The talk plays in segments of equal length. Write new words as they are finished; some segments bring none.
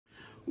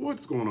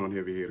What's going on,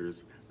 heavy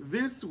hitters?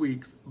 This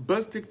week's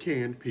Busted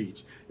Canned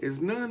Peach is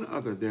none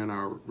other than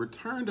our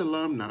returned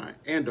alumni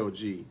and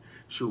OG,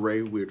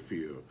 Sheree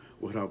Whitfield,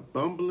 with her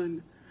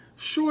bumbling,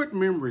 short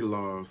memory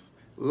loss,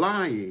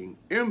 lying,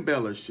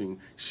 embellishing,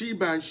 she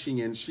by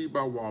Shein, she by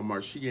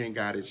Walmart, she ain't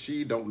got it,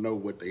 she don't know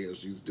what the hell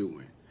she's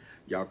doing.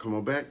 Y'all come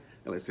on back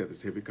and let's have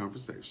this heavy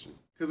conversation.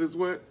 Because it's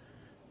what?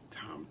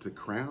 Time to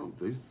crown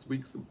this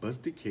week's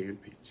Busted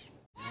Canned Peach.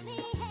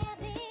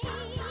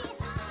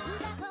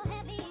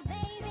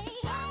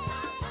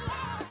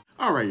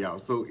 All right, y'all.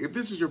 So if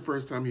this is your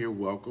first time here,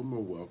 welcome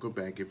or welcome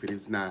back. If it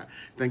is not,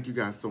 thank you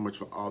guys so much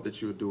for all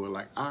that you're doing.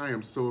 Like, I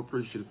am so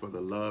appreciative for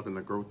the love and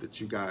the growth that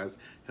you guys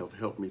have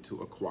helped me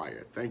to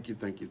acquire. Thank you,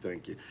 thank you,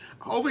 thank you.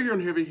 Over here on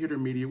Heavy Hitter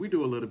Media, we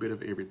do a little bit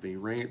of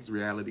everything. Rants,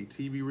 reality,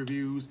 TV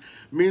reviews,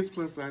 men's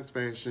plus size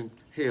fashion,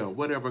 hell,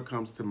 whatever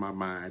comes to my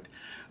mind.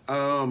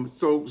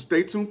 So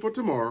stay tuned for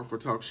tomorrow for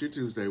Talk Shit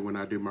Tuesday when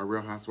I do my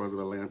Real Housewives of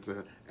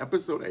Atlanta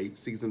episode 8,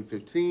 season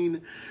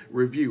 15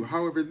 review.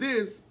 However,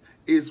 this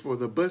is for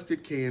the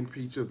Busted Canned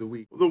Peach of the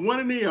Week. The one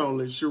and the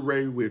only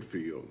Sheree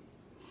Whitfield.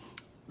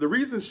 The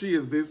reason she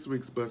is this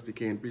week's Busted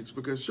Canned Peach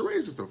because Sheree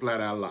is just a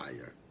flat-out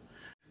liar.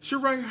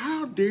 Sheree,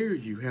 how dare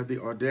you have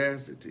the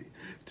audacity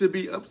to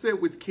be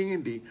upset with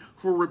Kandi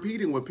for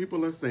repeating what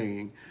people are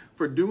saying,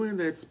 for doing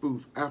that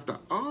spoof after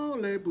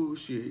all that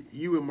bullshit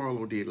you and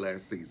Marlo did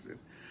last season.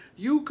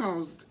 You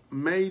caused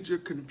major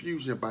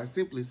confusion by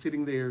simply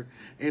sitting there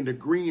and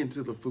agreeing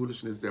to the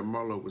foolishness that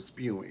Marlo was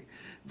spewing.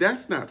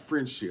 That's not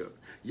friendship.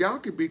 Y'all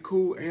could be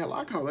cool. Hell,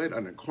 I call that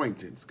an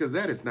acquaintance because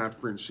that is not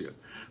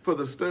friendship. For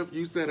the stuff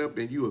you set up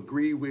and you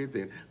agree with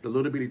and the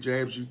little bitty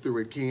jabs you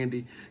threw at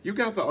Kandi, you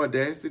got the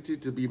audacity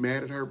to be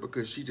mad at her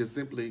because she just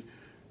simply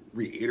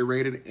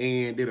reiterated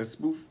and did a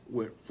spoof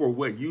for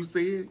what you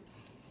said.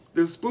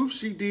 The spoof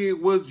she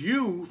did was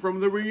you from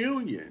the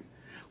reunion.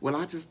 Well,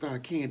 I just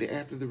thought, Kandi,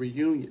 after the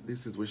reunion,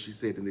 this is what she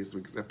said in this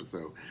week's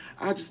episode.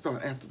 I just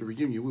thought after the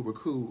reunion we were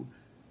cool.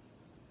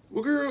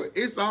 Well, girl,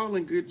 it's all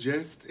in good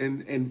jest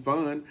and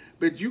fun,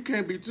 but you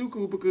can't be too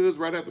cool because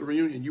right after the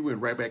reunion, you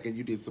went right back and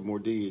you did some more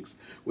digs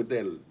with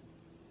that.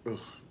 Ugh,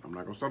 I'm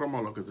not going to start on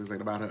Marlo because this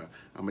ain't about her.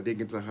 I'm going to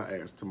dig into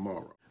her ass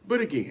tomorrow. But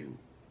again,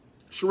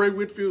 Sheree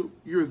Whitfield,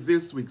 you're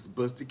this week's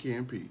Busted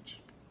Canned Peach.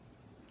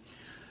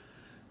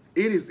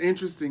 It is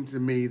interesting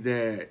to me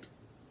that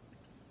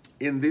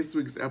in this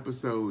week's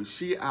episode,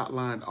 she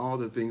outlined all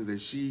the things that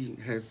she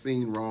has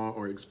seen wrong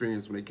or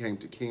experienced when it came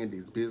to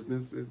Kandi's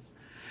businesses.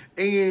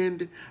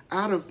 And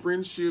out of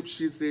friendship,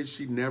 she said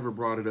she never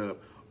brought it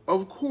up.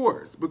 Of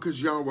course,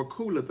 because y'all were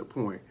cool at the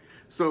point.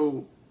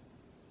 So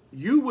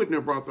you wouldn't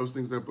have brought those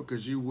things up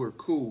because you were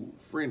cool,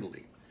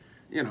 friendly,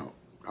 you know,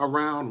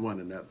 around one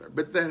another.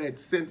 But that had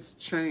since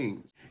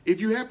changed. If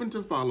you happen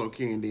to follow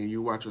Kandi and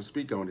you watch her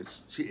speak on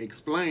it, she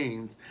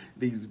explains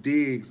these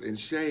digs and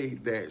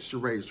shade that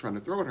Sheree is trying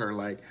to throw at her.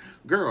 Like,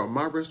 girl,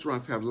 my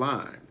restaurants have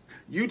lines.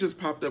 You just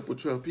popped up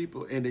with 12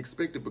 people and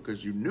expected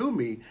because you knew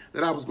me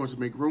that I was going to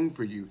make room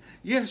for you.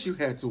 Yes, you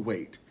had to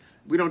wait.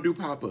 We don't do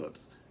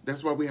pop-ups.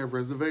 That's why we have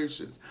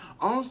reservations.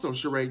 Also,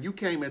 Sheree, you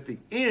came at the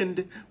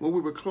end when we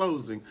were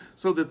closing.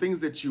 So the things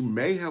that you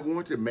may have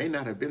wanted may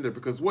not have been there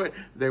because what?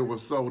 They were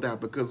sold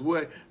out because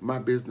what? My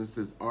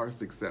businesses are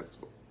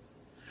successful.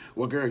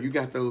 Well, girl, you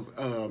got those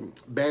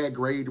bad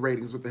grade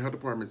ratings with the health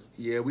departments.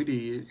 Yeah, we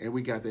did, and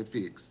we got that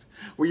fixed.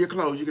 Well, your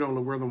clothes, you can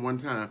only wear them one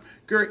time.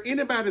 Girl,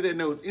 anybody that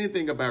knows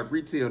anything about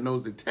retail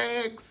knows that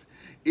Tags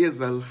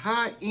is a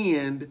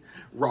high-end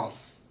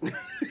Ross.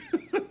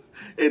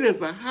 It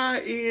is a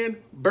high-end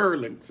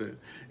Burlington.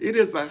 It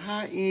is a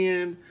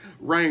high-end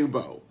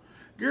Rainbow.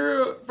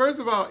 Girl, first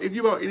of all, if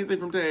you bought anything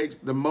from Tags,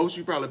 the most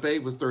you probably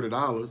paid was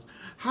 $30.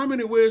 How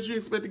many wears you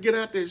expect to get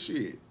out that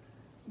shit?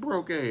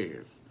 Broke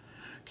ass.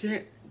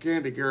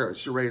 Kandi, girl,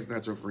 Sheree's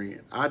not your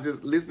friend. I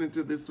just listening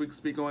to this week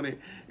speak on it,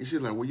 and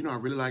she's like, well, you know, I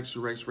really like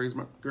Sheree.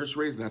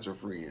 Sheree's not your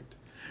friend.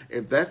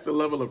 If that's the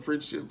level of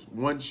friendship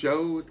one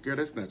shows, girl,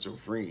 that's not your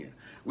friend.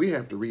 We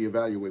have to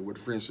reevaluate what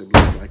friendship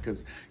looks like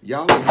because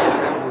y'all are using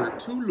that word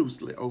too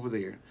loosely over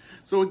there.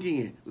 So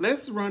again,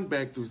 let's run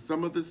back through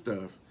some of the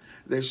stuff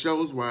that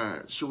shows why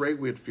Sheree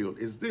Whitfield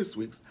is this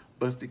week's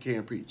Busted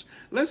Canned Peach.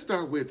 Let's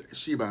start with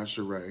She by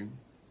Sheree.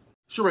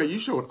 Sheree, you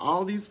showed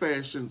all these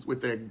fashions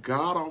with that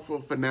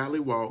god-awful finale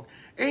walk,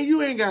 and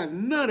you ain't got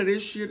none of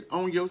this shit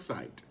on your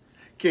site.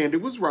 Kandi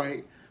was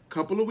right.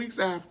 Couple of weeks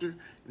after,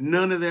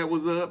 none of that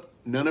was up.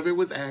 None of it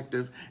was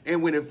active.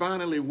 And when it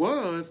finally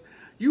was,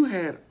 you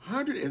had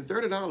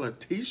 $130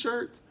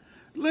 t-shirts.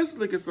 Let's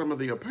look at some of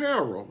the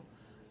apparel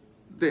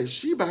that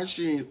She by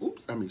Shein,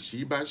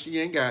 She by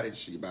Shein got it,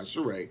 She by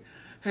Sheree,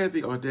 had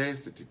the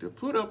audacity to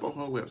put up on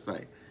her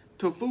website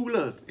to fool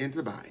us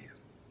into buying.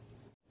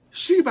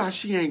 She by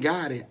She Ain't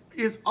Got It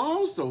is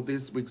also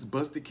this week's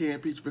Busted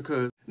Canned Peach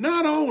because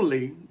not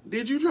only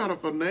did you try to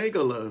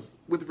finagle us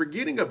with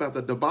forgetting about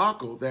the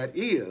debacle that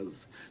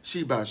is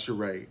She by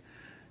Sheree,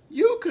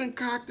 you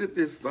concocted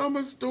this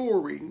summer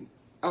story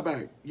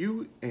about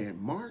you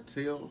and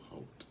Martell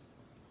Holt.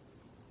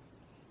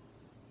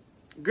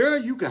 Girl,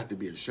 you got to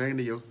be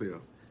ashamed of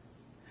yourself.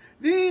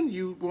 then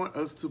you want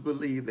us to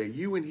believe that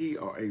you and he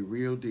are a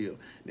real deal.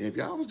 Now, if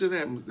y'all was just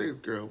having sex,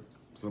 girl,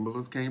 some of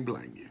us can't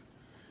blame you.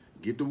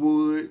 Get the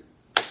wood,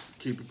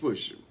 keep it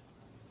pushing.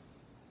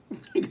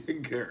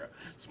 Girl,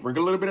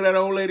 sprinkle a little bit of that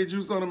old lady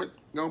juice on them and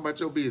go about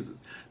your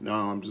business. No,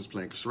 I'm just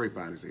playing, because Sheree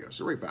fine as hell.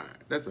 Sheree fine.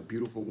 That's a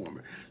beautiful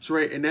woman.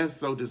 Sheree, and that's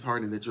so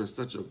disheartening that you're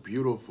such a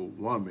beautiful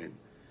woman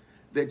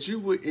that you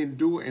would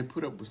endure and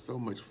put up with so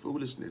much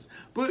foolishness.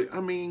 But, I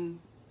mean,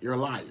 you're a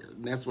liar.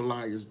 And that's what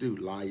liars do.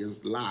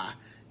 Liars lie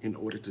in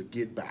order to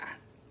get by.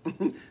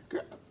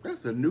 Girl,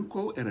 that's a new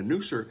quote and a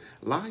new shirt.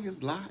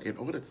 Liars lie in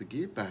order to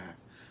get by.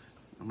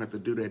 I'm going to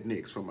have to do that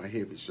next for my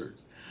heavy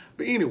shirts.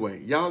 But anyway,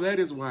 y'all, that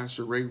is why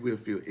Sheree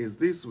Whitfield is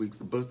this week's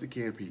Busted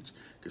Can Peach.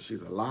 Because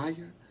she's a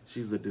liar.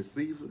 She's a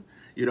deceiver.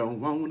 You don't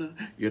want her.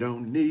 You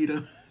don't need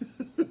her.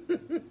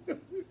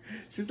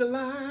 She's a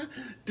liar,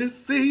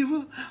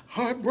 deceiver,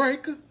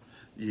 heartbreaker.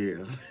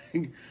 Yeah.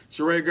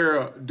 Sheree,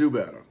 girl, do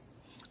better.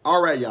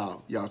 All right,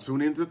 y'all. Y'all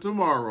tune into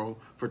tomorrow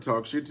for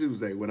Talk Shit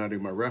Tuesday when I do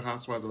my Real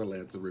Housewives of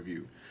Atlanta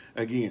review.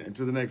 Again,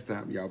 until the next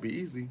time, y'all be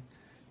easy.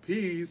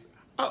 Peace.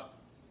 Oh,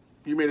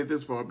 you made it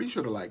this far. Be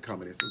sure to like,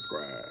 comment, and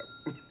subscribe.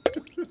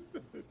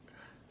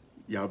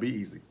 Y'all be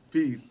easy.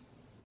 Peace.